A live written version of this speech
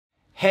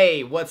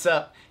Hey, what's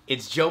up?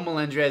 It's Joe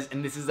Melendrez,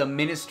 and this is a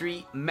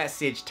ministry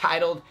message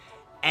titled,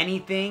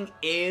 Anything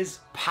is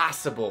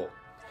Possible.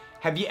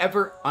 Have you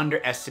ever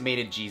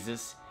underestimated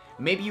Jesus?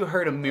 Maybe you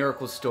heard a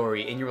miracle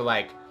story and you were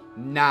like,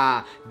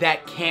 nah,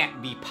 that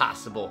can't be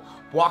possible.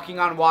 Walking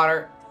on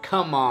water?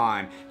 Come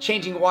on.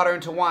 Changing water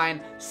into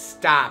wine?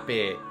 Stop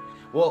it.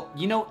 Well,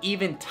 you know,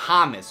 even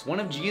Thomas,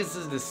 one of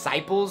Jesus'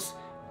 disciples,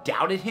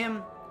 doubted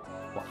him.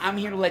 Well, I'm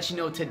here to let you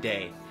know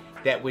today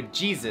that with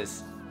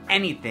Jesus,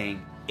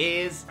 anything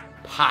is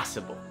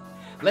possible.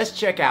 Let's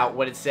check out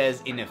what it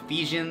says in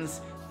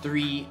Ephesians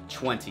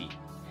 3:20.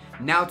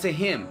 Now to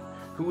him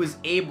who is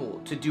able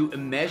to do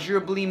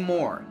immeasurably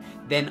more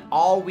than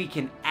all we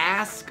can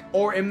ask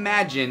or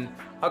imagine,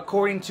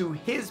 according to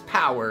his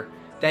power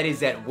that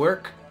is at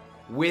work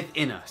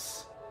within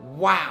us.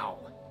 Wow.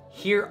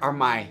 Here are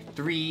my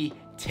 3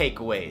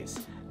 takeaways.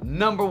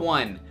 Number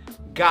 1,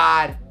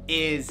 God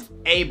is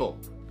able.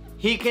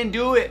 He can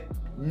do it.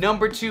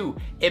 Number 2,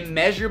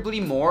 immeasurably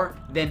more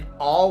than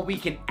all we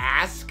can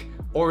ask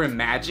or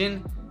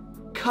imagine.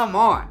 Come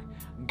on.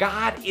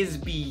 God is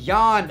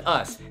beyond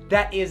us.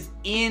 That is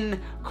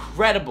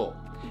incredible.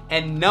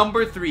 And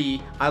number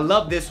 3, I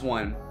love this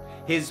one.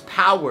 His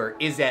power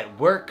is at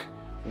work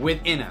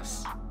within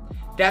us.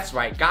 That's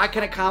right. God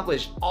can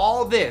accomplish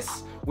all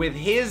this with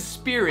His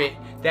Spirit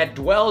that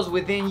dwells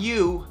within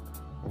you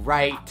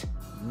right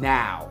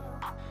now.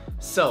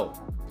 So,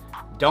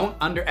 don't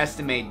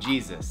underestimate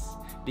Jesus,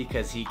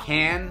 because He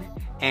can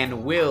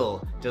and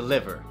will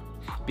deliver.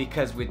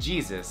 Because with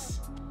Jesus,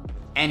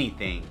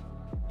 anything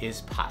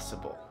is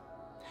possible.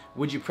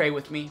 Would you pray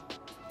with me?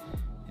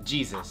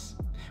 Jesus,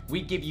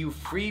 we give you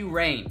free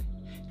reign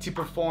to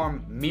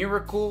perform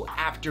miracle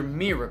after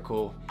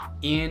miracle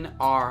in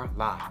our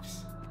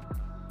lives.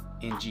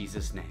 In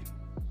Jesus' name,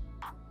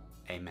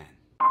 amen.